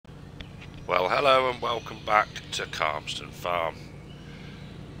Well, hello and welcome back to Calmsden Farm.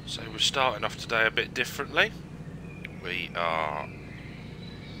 So we're starting off today a bit differently. We are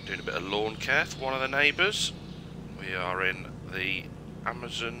doing a bit of lawn care for one of the neighbours. We are in the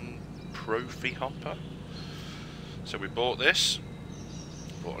Amazon Profi hopper. So we bought this,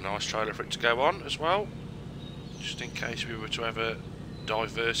 bought a nice trailer for it to go on as well, just in case we were to ever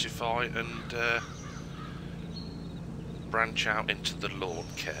diversify and branch out into the lawn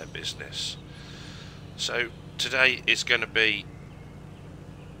care business. So today is going to be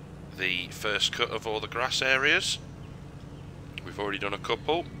the first cut of all the grass areas. We've already done a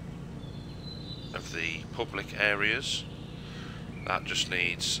couple of the public areas. That just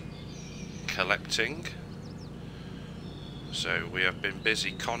needs collecting. So we have been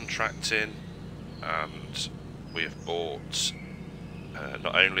busy contracting, and we have bought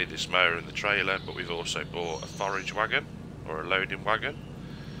not only this mower and the trailer, but we've also bought a forage wagon or a loading wagon.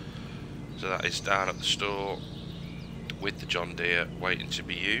 So that is down at the store with the John Deere waiting to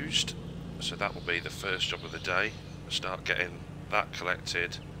be used. So that will be the first job of the day. Start getting that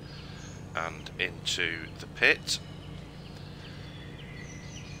collected and into the pit.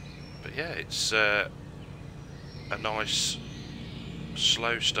 But yeah, it's a nice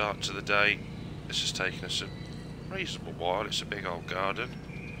slow start to the day. This has taken us a reasonable while. It's a big old garden.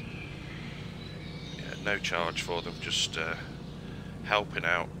 Yeah, no charge for them, just helping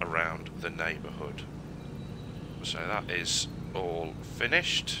out around the neighbourhood. So that is all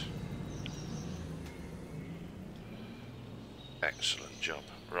finished. Excellent job.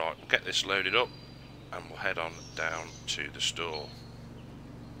 Right, we'll get this loaded up and we'll head on down to the store.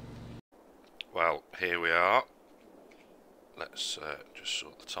 Well, here we are. Let's just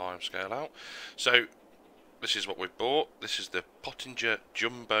sort the time scale out. So this is what we've bought. This is the Pottinger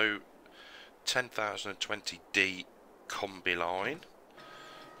Jumbo 10,020D combi line,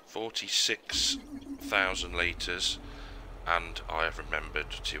 46,000 litres, and I have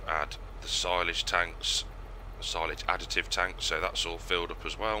remembered to add the silage tanks, the silage additive tank, so that's all filled up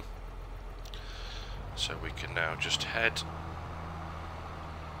as well. So we can now just head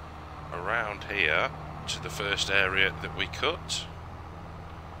around here to the first area that we cut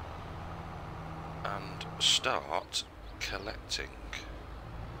and start collecting.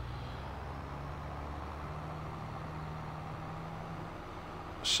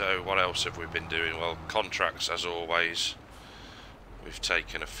 So what else have we been doing? Well, contracts as always. We've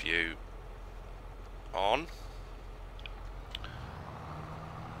taken a few on.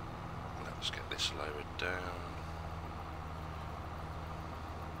 Let's get this lowered down.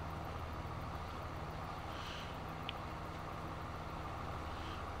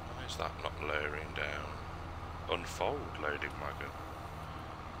 Why is that not lowering down? Unfold loading wagon.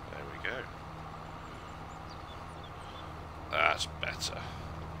 There we go. That's better.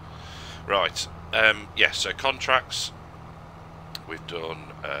 Right, yes, so contracts, we've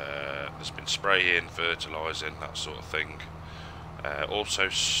done, there's been spraying, fertilising, that sort of thing. Also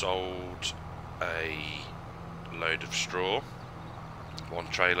sold a load of straw, one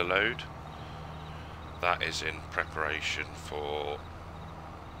trailer load. That is in preparation for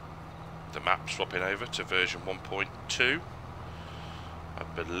the map swapping over to version 1.2. I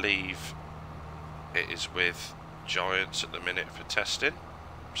believe it is with Giants at the minute for testing.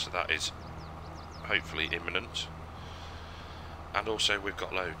 So that is hopefully imminent. And also we've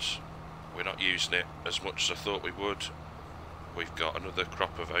got loads. We're not using it as much as I thought we would. We've got another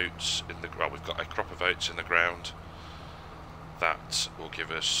crop of oats in the we've got a crop of oats in the ground that will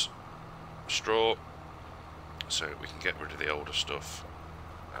give us straw, so we can get rid of the older stuff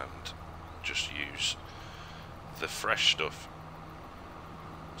and just use the fresh stuff.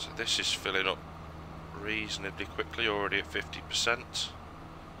 So this is filling up reasonably quickly, already at 50%.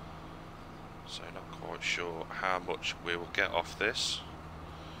 So not quite sure how much we will get off this.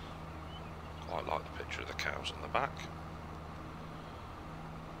 Quite like the picture of the cows on the back.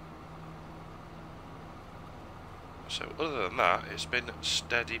 So other than that, it's been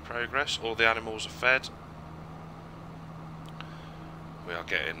steady progress. All the animals are fed. We are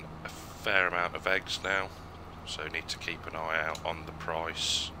getting a fair amount of eggs now, so need to keep an eye out on the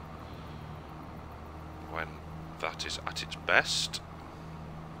price when that is at its best.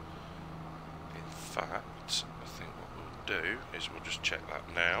 In fact, I think what we'll do is we'll just check that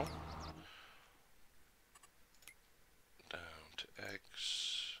now. Down to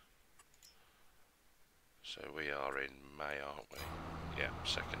eggs. So we are in May, aren't we? Yeah,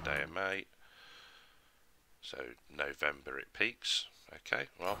 second day of May. So November it peaks. Okay,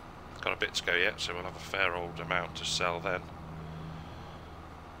 well, got a bit to go yet, so we'll have a fair old amount to sell then.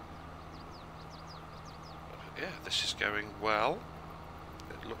 But yeah, this is going well.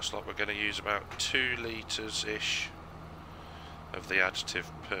 It looks like we're going to use about 2 litres-ish of the additive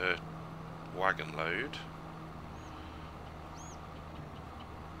per wagon load.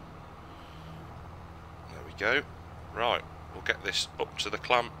 There we go. Right, we'll get this up to the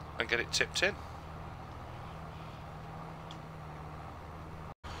clamp and get it tipped in.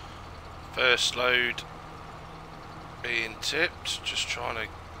 First load being tipped, just trying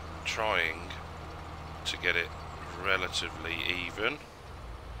to get it relatively even.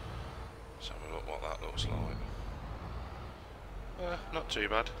 Let's have a look what that looks like. Not too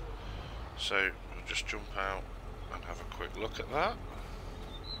bad. So we'll just jump out and have a quick look at that.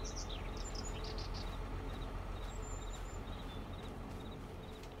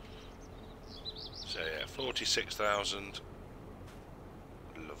 So yeah, 46,000.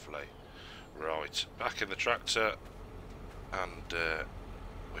 Lovely. Right, back in the tractor and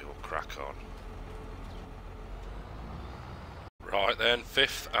we will crack on. Right then,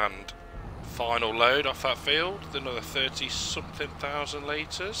 5th and final load off that field, another 30-something thousand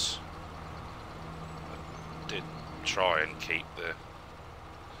litres. I did try and keep the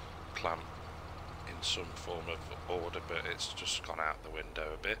clamp in some form of order, but it's just gone out the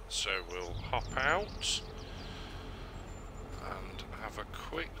window a bit, so we'll hop out and have a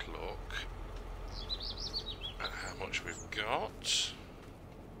quick look at how much we've got.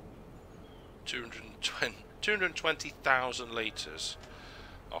 220,000 litres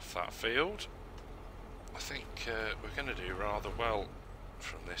off that field. I think we're going to do rather well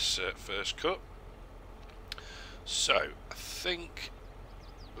from this first cut. So I think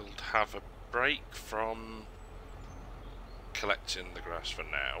we'll have a break from collecting the grass for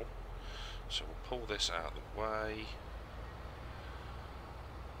now. So we'll pull this out of the way,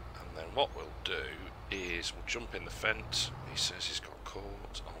 and then what we'll do is we'll jump in the fence. He says he's got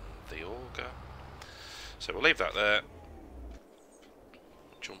cords on the auger, so we'll leave that there.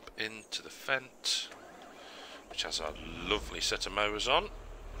 Jump into the fence, which has our lovely set of mowers on,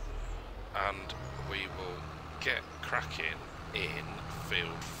 and we will get cracking in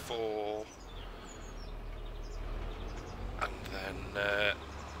field 4, and then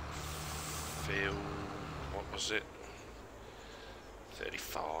field, what was it,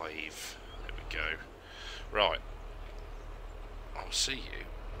 35. There we go. Right, I'll see you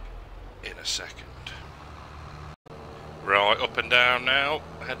in a second. Right, up and down now,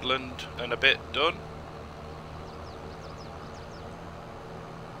 headland and a bit done.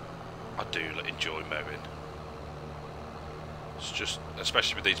 I do enjoy mowing. It's just,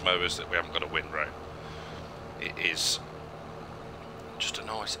 especially with these mowers that we haven't got a windrow, it is just a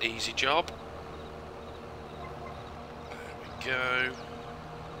nice easy job. There we go.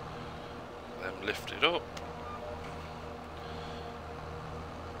 Then lift it up.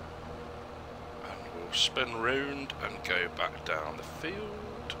 Spin round and go back down the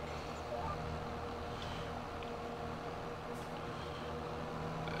field.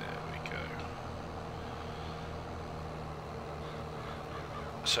 There we go.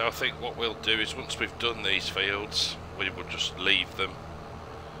 So I think what we'll do is once we've done these fields, we will just leave them.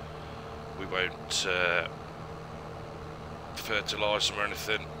 We won't fertilise them or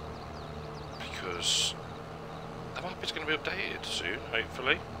anything, because the map is going to be updated soon,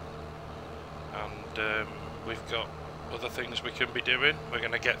 hopefully. And we've got other things we can be doing. We're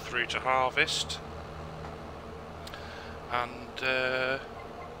going to get through to harvest, and yeah,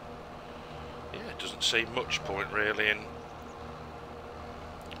 it doesn't seem much point really in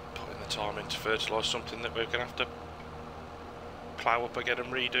putting the time in to fertilise something that we're going to have to plough up again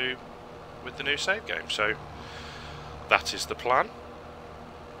and redo with the new save game. So that is the plan.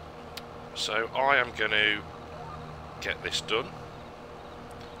 So I am going to get this done,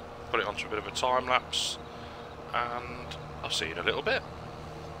 put it onto a bit of a time lapse, and I'll see you in a little bit.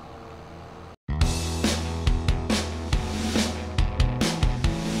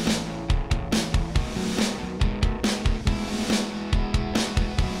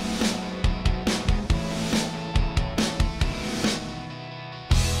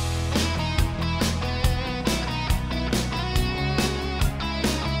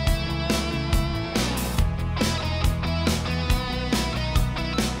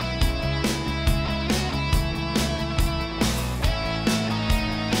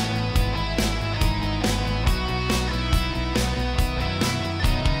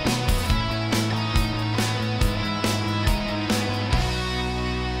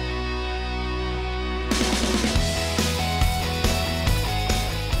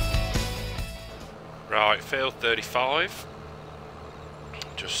 Right, field 35,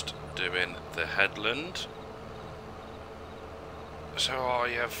 just doing the headland. So I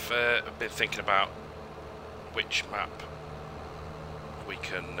have been thinking about which map we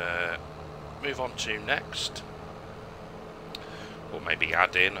can move on to next, or maybe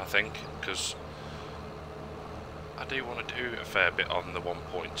add in, I think, because I do want to do a fair bit on the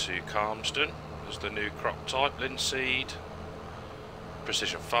 1.2 Calmsden. There's the new crop type, linseed,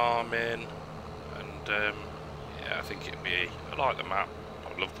 precision farming, and yeah, I think it'd be, I like the map,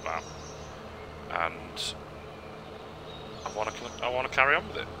 I love the map, and I want to carry on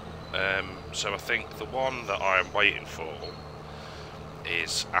with it. So I think the one that I am waiting for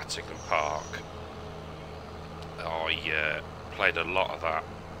is Attingham Park. I played a lot of that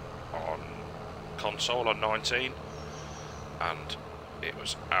on console on 19, and it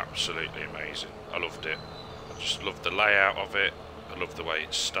was absolutely amazing. I loved it. I just loved the layout of it. I love the way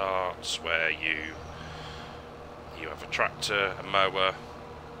it starts, where you have a tractor, a mower,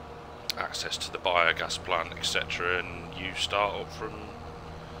 access to the biogas plant, etc., and you start up from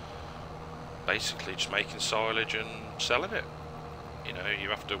basically just making silage and selling it. You know, you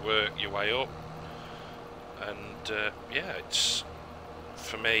have to work your way up, and yeah, it's,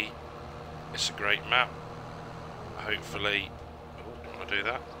 for me, it's a great map. Hopefully, oh, don't want to do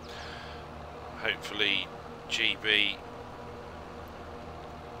that. Hopefully, GB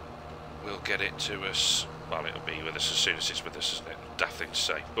will get it to us. Well, it'll be with us as soon as it's with us, isn't it? Daft thing to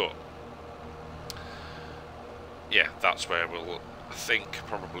say, but yeah, that's where we'll, I think,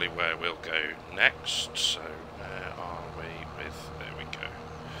 probably where we'll go next. So, where are we with, there we go.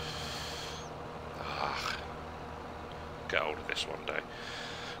 Get hold of this one day.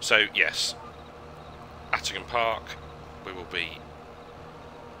 So, yes, Attingham Park, we will be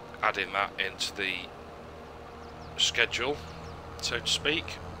adding that into the schedule, so to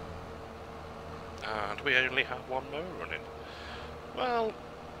speak. And we only have one mower running. Well,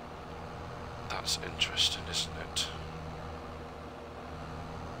 that's interesting, isn't it?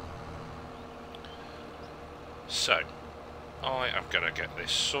 So, I am going to get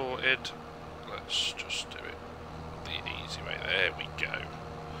this sorted. Let's just do it the easy way. There we go.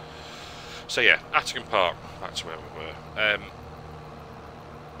 So yeah, Attingham Park, that's where we were.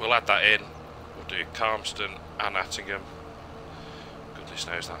 We'll add that in. We'll do Calmsden and Attingham. Goodness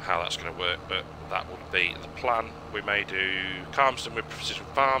knows how that's going to work, but that will be the plan. We may do Calmsden with precision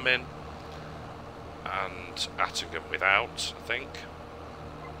farming and Attingham without, I think,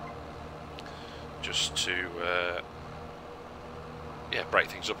 just to yeah, break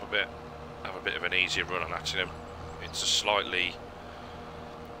things up a bit, have a bit of an easier run on Attingham. It's a slightly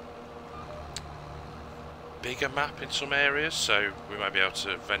bigger map in some areas, so we might be able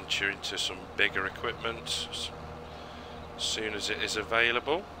to venture into some bigger equipment as soon as it is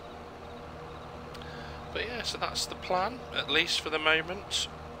available. But yeah, so that's the plan, at least for the moment.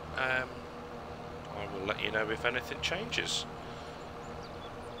 I will let you know if anything changes.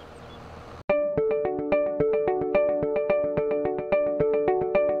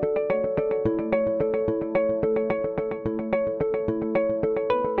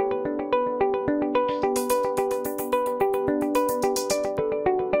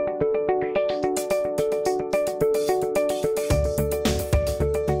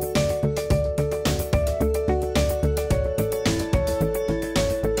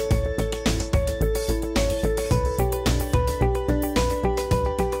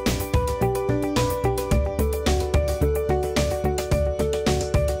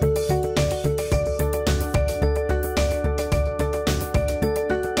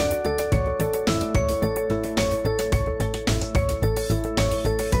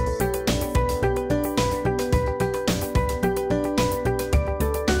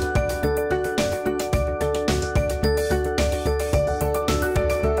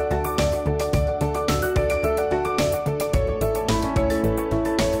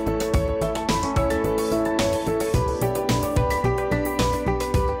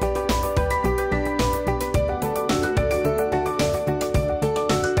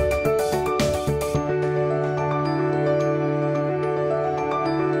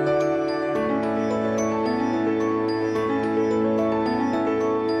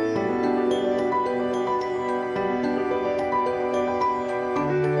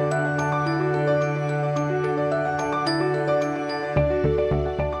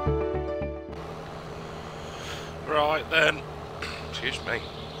 Then, excuse me,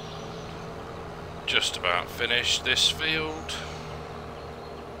 just about finished this field,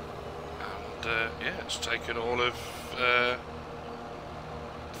 and yeah, it's taken all of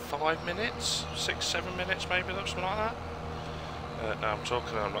 5 minutes, 6-7 minutes maybe, something like that. Now I'm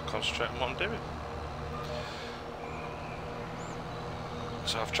talking and I'm not concentrating on what I'm doing.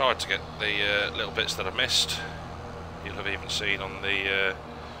 So I've tried to get the little bits that I missed. You'll have even seen on the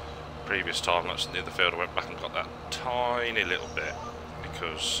previous time lapse in the other field, I went back and got that tiny little bit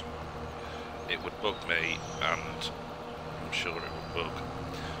because it would bug me, and I'm sure it would bug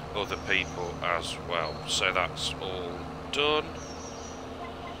other people as well. So that's all done.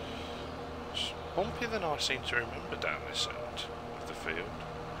 It's bumpier than I seem to remember down this end of the field.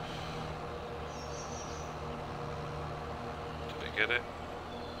 Did it get it?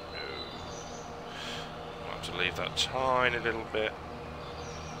 No. I'll have to leave that tiny little bit.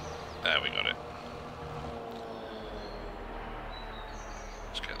 There, we got it.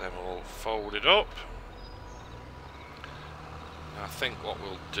 Let's get them all folded up. I think what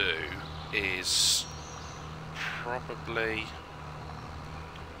we'll do is probably,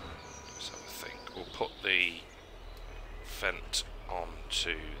 let's have a think, we'll put the vent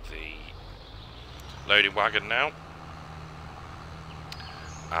onto the loading wagon now,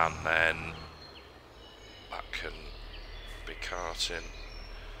 and then that can be carting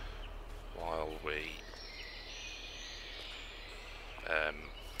while we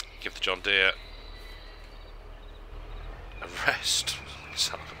give the John Deere a rest.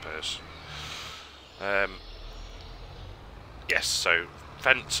 Sound like a person. Yes, so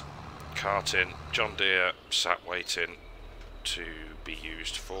vent, carting, John Deere sat waiting to be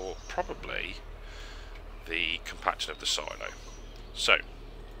used for probably the compacting of the silo. So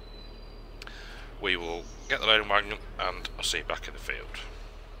we will get the loading wagon and I'll see you back in the field.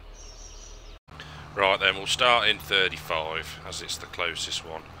 Right then, we'll start in 35 as it's the closest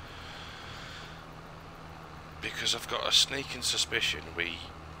one, because I've got a sneaking suspicion we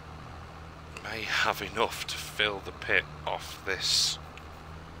may have enough to fill the pit off this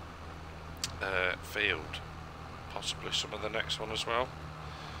field, possibly some of the next one as well,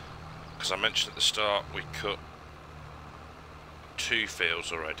 because I mentioned at the start we cut 2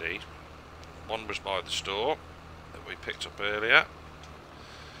 fields already. One was by the store that we picked up earlier.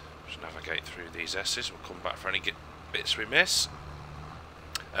 Just navigate through these S's, we'll come back for any bits we miss,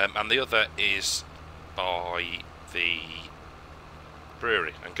 and the other is by the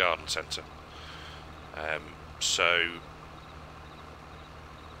brewery and garden centre. So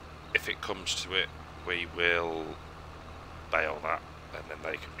if it comes to it, we will bale that, and then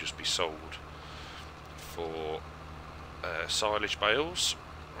they can just be sold for silage bales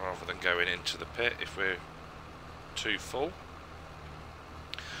rather than going into the pit if we're too full.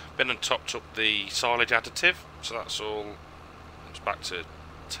 Been and topped up the silage additive, so that's all. It's back to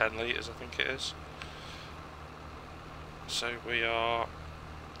 10 litres, I think it is. So we are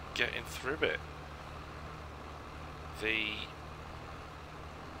getting through it.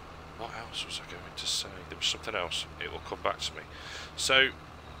 What else was I going to say? There was something else. It will come back to me. So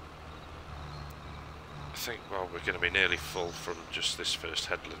I think, well, we're going to be nearly full from just this first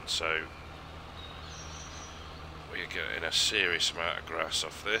headland, so we're getting a serious amount of grass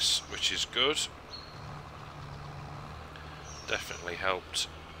off this, which is good. Definitely helped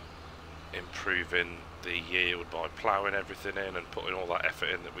improving the yield by ploughing everything in and putting all that effort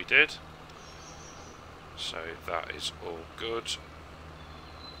in that we did. So that is all good.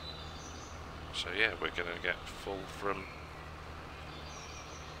 So yeah, we're going to get full from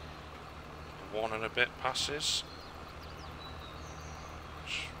 1 and a bit passes.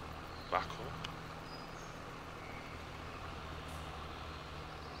 Back up.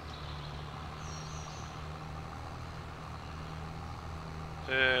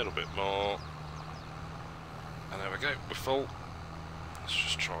 A little bit more. And there we go, we're full. Let's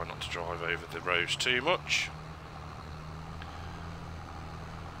just try not to drive over the rows too much.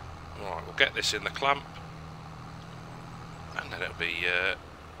 Right, we'll get this in the clamp, and then it'll be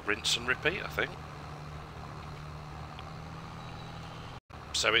rinse and repeat, I think.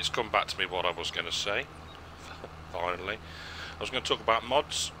 So it's come back to me what I was going to say, finally. I was going to talk about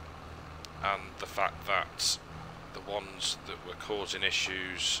mods, and the fact that the ones that were causing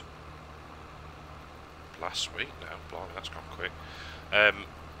issues last week now, blimey, that's gone quick,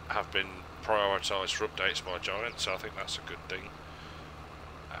 have been prioritised for updates by Giant, so I think that's a good thing.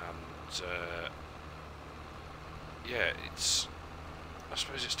 And yeah, I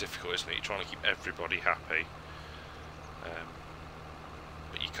suppose it's difficult, isn't it? You're trying to keep everybody happy,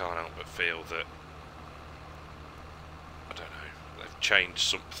 but you can't help but feel that, I don't know, they've changed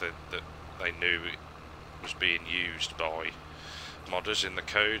something that they knew was being used by modders in the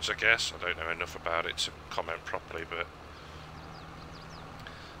codes, I guess. I don't know enough about it to comment properly, but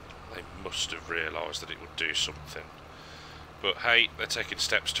they must have realised that it would do something. But hey, they're taking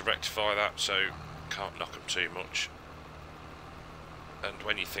steps to rectify that, so can't knock them too much. And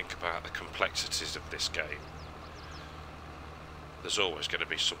when you think about the complexities of this game, there's always going to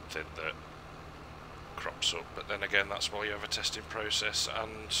be something that crops up, but then again, that's why you have a testing process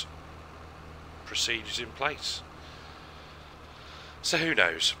and procedures in place. So who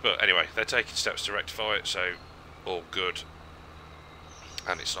knows? But anyway, they're taking steps to rectify it, so all good.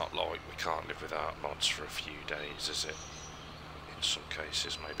 And it's not like we can't live without mods for a few days, is it? In some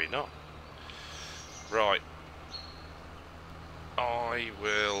cases, maybe not. Right. I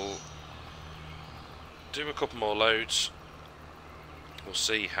will do a couple more loads. We'll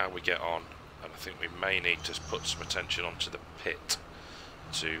see how we get on. And I think we may need to put some attention onto the pit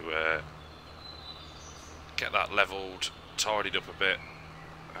to get that levelled, tidied up a bit,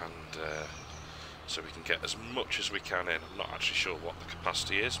 and so we can get as much as we can in. I'm not actually sure what the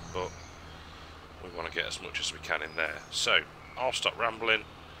capacity is, but we want to get as much as we can in there. So I'll stop rambling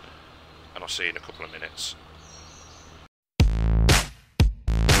and I'll see you in a couple of minutes.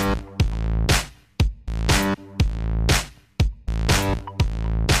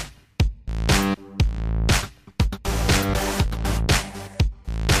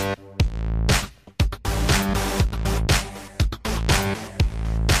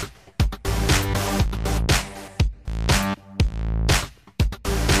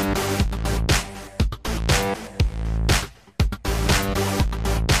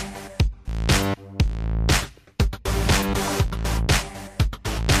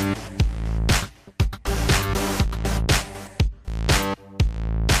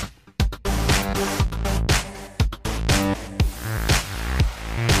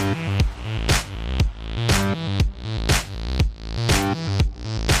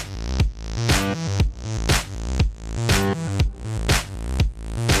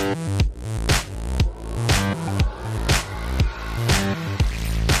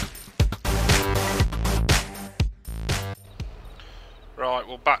 Right,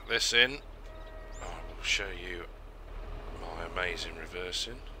 we'll back this in. I will show you my amazing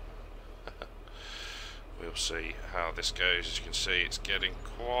reversing. We'll see how this goes. As you can see, it's getting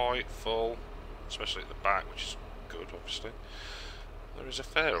quite full, especially at the back, which is good, obviously. There is a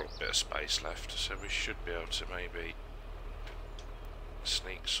fair bit of space left, so we should be able to maybe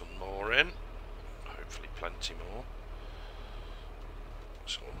sneak some more in. Hopefully plenty more.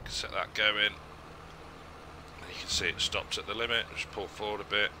 So we can set that going. You can see it stopped at the limit. Just pull forward a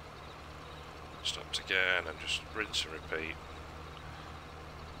bit, stopped again, and just rinse and repeat.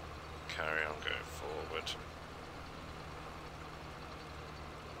 Carry on going forward.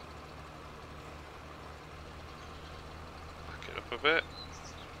 Back it up a bit.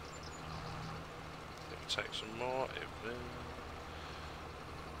 If it takes some more, it will.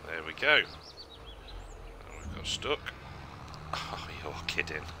 There we go. And we've got stuck. Oh, you're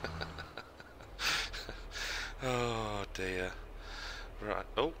kidding. Oh dear. Right,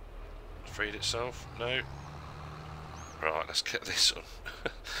 oh, freed itself, no. Right, let's get this on.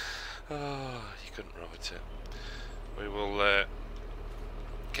 Oh, you couldn't write it. We will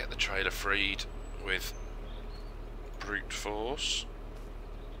get the trailer freed with brute force.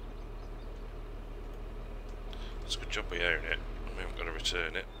 It's a good job we own it, and we haven't got to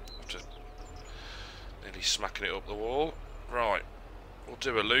return it after nearly smacking it up the wall. Right, we'll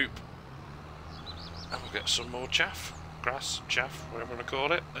do a loop. And we'll get some more chaff, grass, chaff, whatever you want to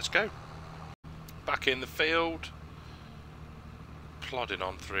call it. Let's go. Back in the field. Plodding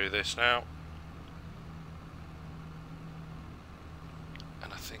on through this now.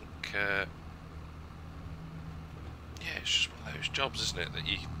 And I think, yeah, it's just one of those jobs, isn't it, that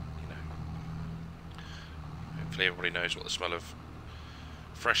you know, hopefully everybody knows what the smell of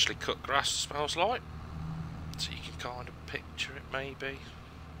freshly cut grass smells like. So you can kind of picture it, maybe.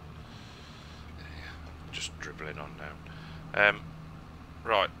 Just dribbling on now.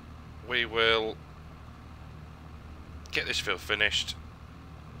 Right, we will get this field finished,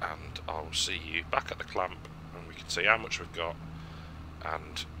 and I'll see you back at the clamp, and we can see how much we've got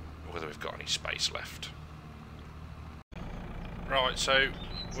and whether we've got any space left. Right, so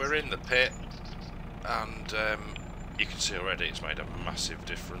we're in the pit, and you can see already it's made a massive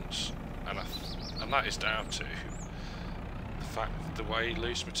difference, and that is down to the fact of the way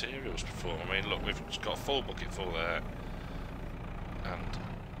loose materials perform. I mean, look, we've got a full bucket full there, and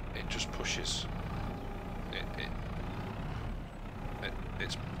it just pushes.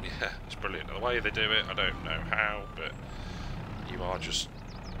 It's brilliant. The way they do it, I don't know how, but you are just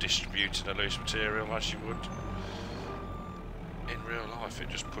distributing a loose material as you would in real life. It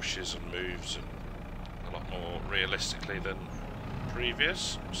just pushes and moves, and a lot more realistically than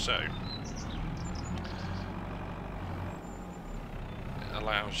previous. So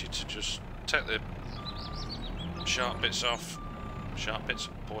allows you to just take the sharp bits off, sharp bits,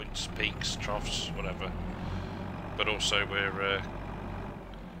 points, peaks, troughs, whatever, but also we're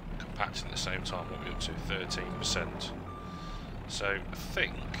compacting at the same time. What we're up to 13%. So I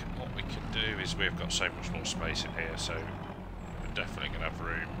think what we can do is we've got so much more space in here, so we're definitely going to have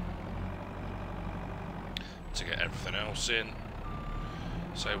room to get everything else in.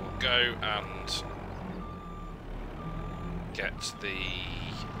 So we'll go and get the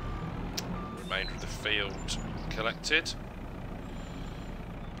remainder of the field collected.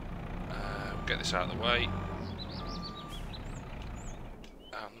 We'll get this out of the way.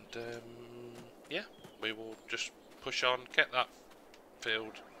 And yeah, we will just push on, get that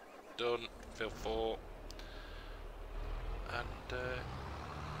field done, field 4. And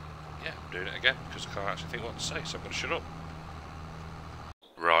yeah, I'm doing it again because I can't actually think what to say, so I'm going to shut up.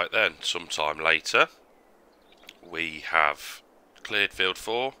 Right then, sometime later, we have cleared field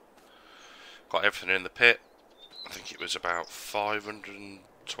 4, got everything in the pit. I think it was about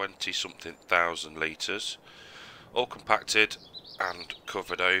 520 something thousand litres, all compacted and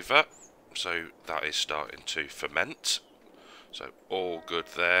covered over, so that is starting to ferment, so all good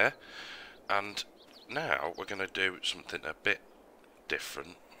there. And now we're going to do something a bit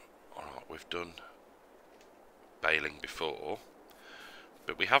different. Alright, we've done baling before,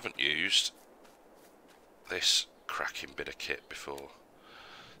 but we haven't used this cracking bit of kit before.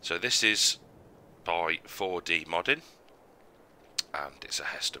 So this is by 4D Modding, and it's a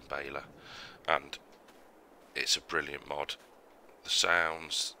Heston baler, and it's a brilliant mod. The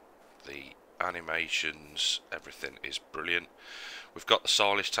sounds, the animations, everything is brilliant. We've got the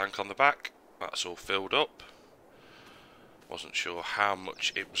silage tank on the back, that's all filled up. Wasn't sure how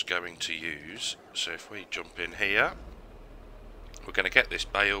much it was going to use, so if we jump in here, we're going to get this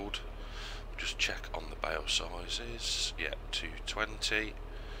baled. Just check on the bale sizes. Yeah, 220.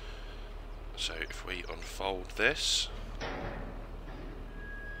 So if we unfold this,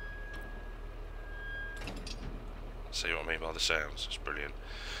 see what I mean by the sounds, it's brilliant.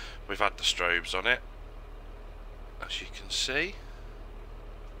 We've had the strobes on it, as you can see,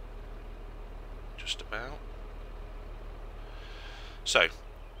 just about. So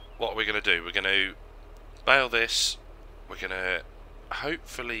what are we going to do? We're going to bale this, we're going to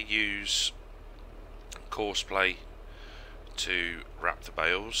hopefully use courseplay to wrap the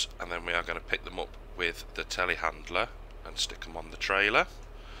bales, and then we are going to pick them up with the telehandler and stick them on the trailer.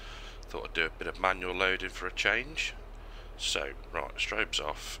 Thought I'd do a bit of manual loading for a change. So, right, strobes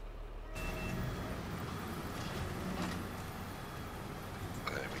off.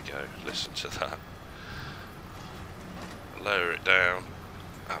 There we go, listen to that. Lower it down,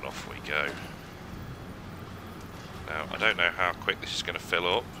 and off we go. Now, I don't know how quick this is going to fill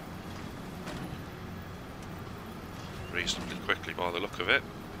up. Reasonably quickly by the look of it.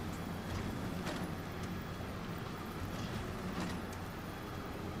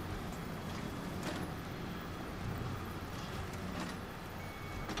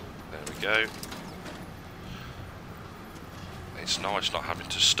 There we go. It's nice not having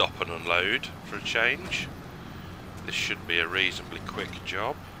to stop and unload for a change. This should be a reasonably quick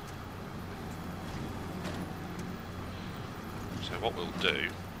job. So what we'll do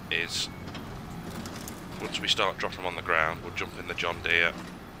is, once we start dropping them on the ground, we'll jump in the John Deere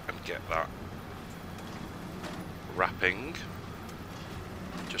and get that wrapping,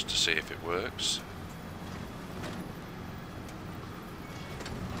 just to see if it works.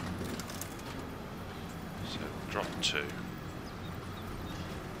 So drop 2.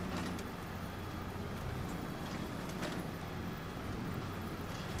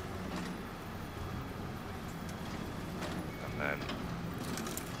 And then,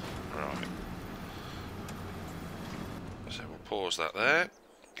 right. So we'll pause that there,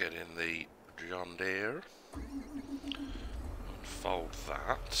 get in the John Deere, unfold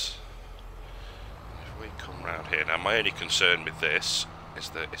that. If we come round here, now my only concern with this is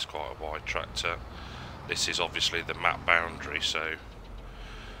that it's quite a wide tractor. This is obviously the map boundary, so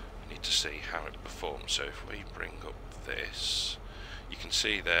we need to see how it performs. So if we bring up this, you can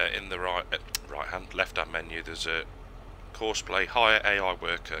see there in the left hand menu there's a courseplay hire AI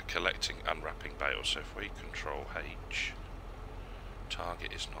worker collecting and wrapping bales. So if we control H,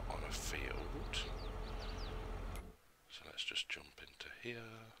 target is not on a field, so let's just jump into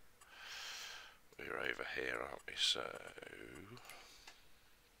here. We're over here, aren't we? So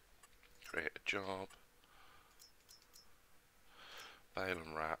create a job, bale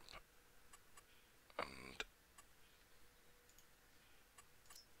and wrap, and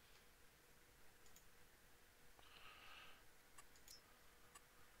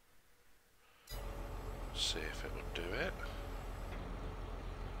see if it will do it.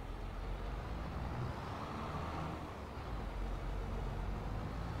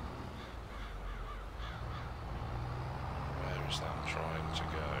 Where is that trying to go?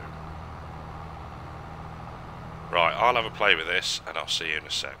 Right, I'll have a play with this and I'll see you in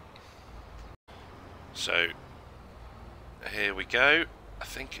a sec. So here we go. I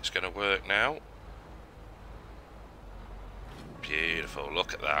think it's going to work now. Beautiful,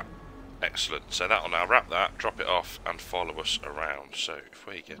 look at that. Excellent. So that'll now wrap that, drop it off and follow us around. So if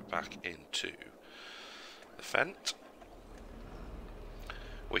we get back into the Fent,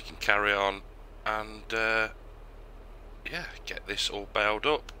 we can carry on and yeah, get this all baled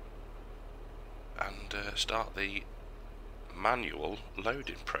up and start the manual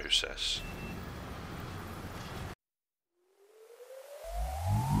loading process.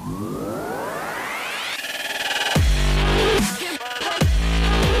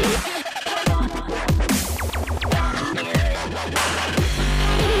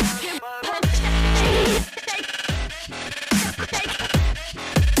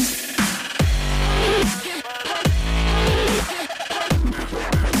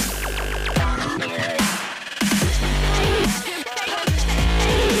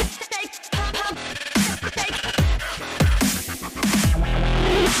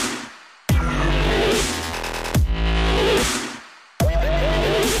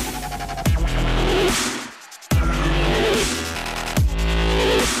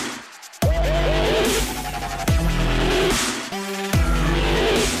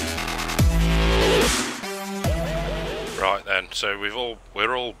 Right then, so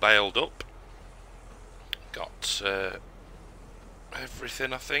we're all baled up. Got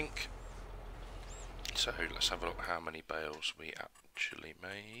everything, I think. So let's have a look how many bales we actually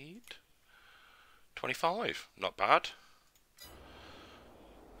made. 25, not bad.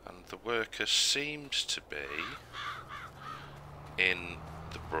 And the worker seems to be in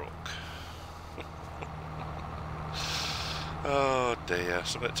the brook. Oh dear,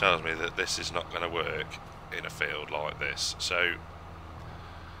 something tells me that this is not going to work in a field like this. So,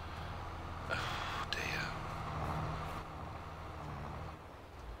 oh dear.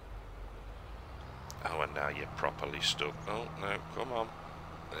 Oh, and now you're properly stuck. Oh no, come on.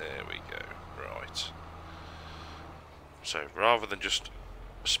 There we go. Right. So rather than just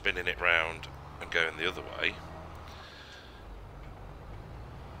spinning it round and going the other way,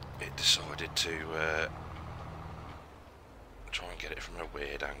 it decided to try and get it from a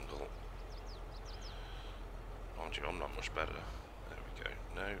weird angle. Mind you, I'm not much better. There we go.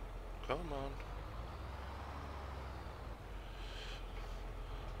 No, come on.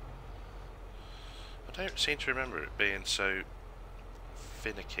 I don't seem to remember it being so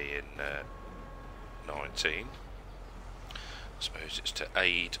finicky in 19. I suppose it's to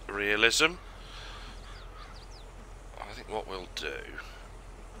aid realism. I think what we'll do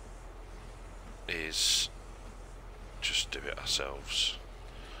is just do it ourselves,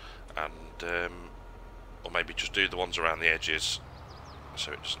 and or maybe just do the ones around the edges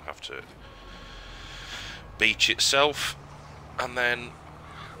so it doesn't have to beach itself, and then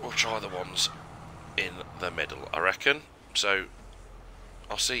we'll try the ones in the middle, I reckon. So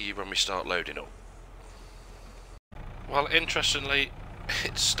I'll see you when we start loading up. Well, interestingly,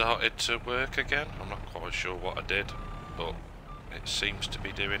 it started to work again. I'm not quite sure what I did, but it seems to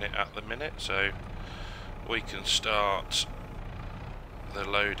be doing it at the minute, so we can start the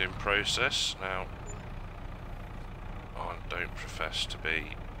loading process. Now, I don't profess to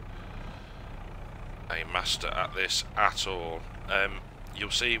be a master at this at all. You'll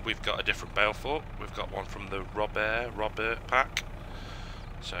see we've got a different bale fork. We've got one from the Robert pack.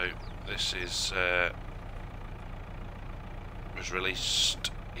 So this is was released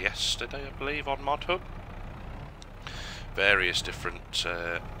yesterday, I believe, on ModHub. Various different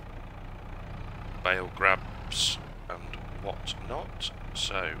bale grabs and whatnot.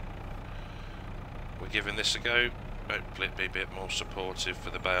 So we're giving this a go. Hopefully it'll be a bit more supportive for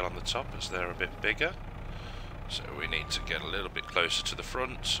the bale on the top as they're a bit bigger. So we need to get a little bit closer to the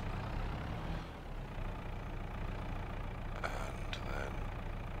front. And then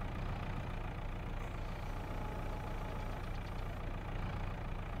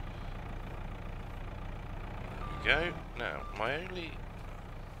there we go. Now, my only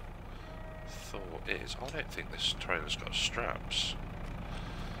thought is, I don't think this trailer's got straps,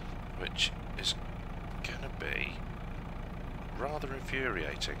 which is going to be rather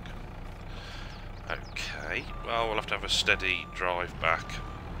infuriating. Okay, well, we'll have to have a steady drive back,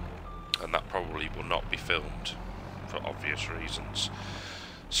 and that probably will not be filmed for obvious reasons.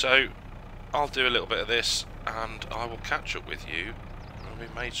 So I'll do a little bit of this and I will catch up with you when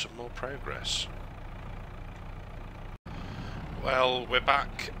we've made some more progress. Well, we're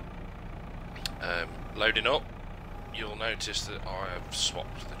back. Loading up. You'll notice that I have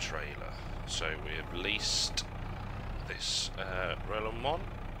swapped the trailer. So we have leased this Roland one,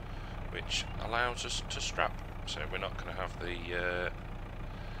 which allows us to strap. So we're not going to have the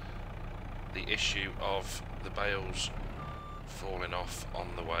issue of the bales falling off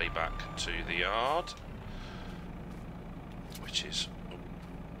on the way back to the yard, which is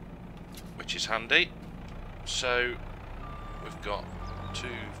handy. So we've got 2,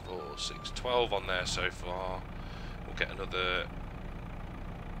 4, 6, 12 on there so far. We'll get another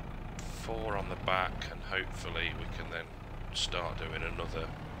 4 on the back, and hopefully we can then start doing another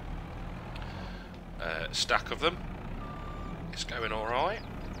stack of them. It's going alright.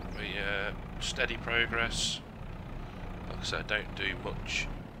 We steady progress. Like I said, I don't do much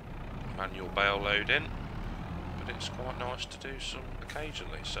manual bale loading, but it's quite nice to do some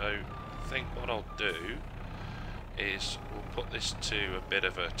occasionally. So I think what I'll do is we'll put this to a bit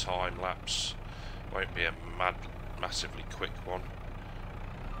of a time lapse. Won't be a massively quick one,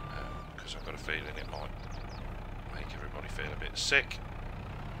 because I've got a feeling it might make everybody feel a bit sick.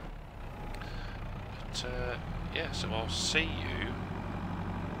 But yeah, so I'll see you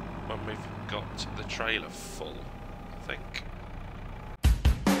when we've got the trailer full, I think.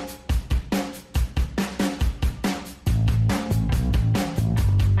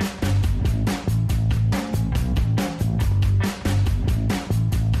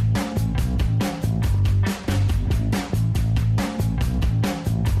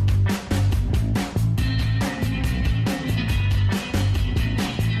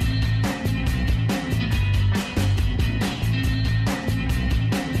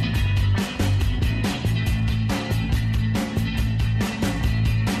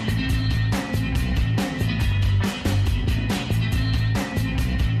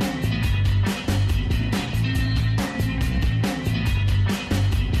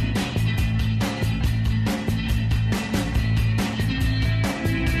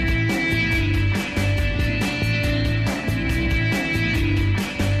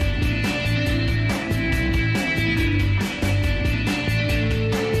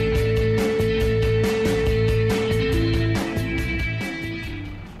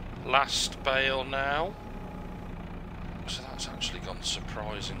 Last bale now, so that's actually gone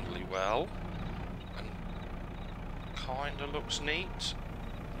surprisingly well and kinda looks neat.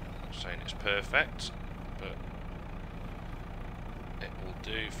 I'm not saying it's perfect, but it will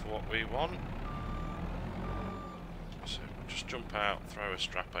do for what we want. So we'll just jump out, throw a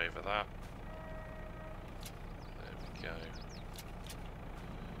strap over that. There we go.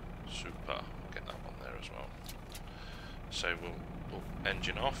 Super. Get that one there as well. So we'll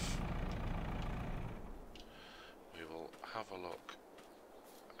engine off. We will have a look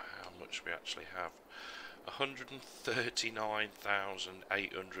how much we actually have.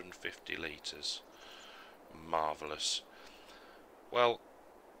 139,850 litres. Marvellous. Well,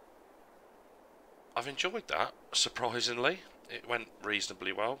 I've enjoyed that, surprisingly. It went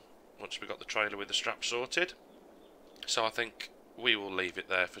reasonably well once we got the trailer with the strap sorted. So I think we will leave it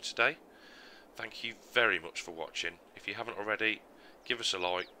there for today. Thank you very much for watching. If you haven't already, give us a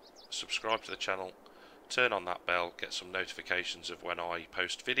like, subscribe to the channel, turn on that bell, get some notifications of when I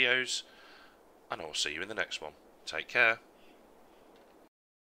post videos, and I'll see you in the next one. Take care.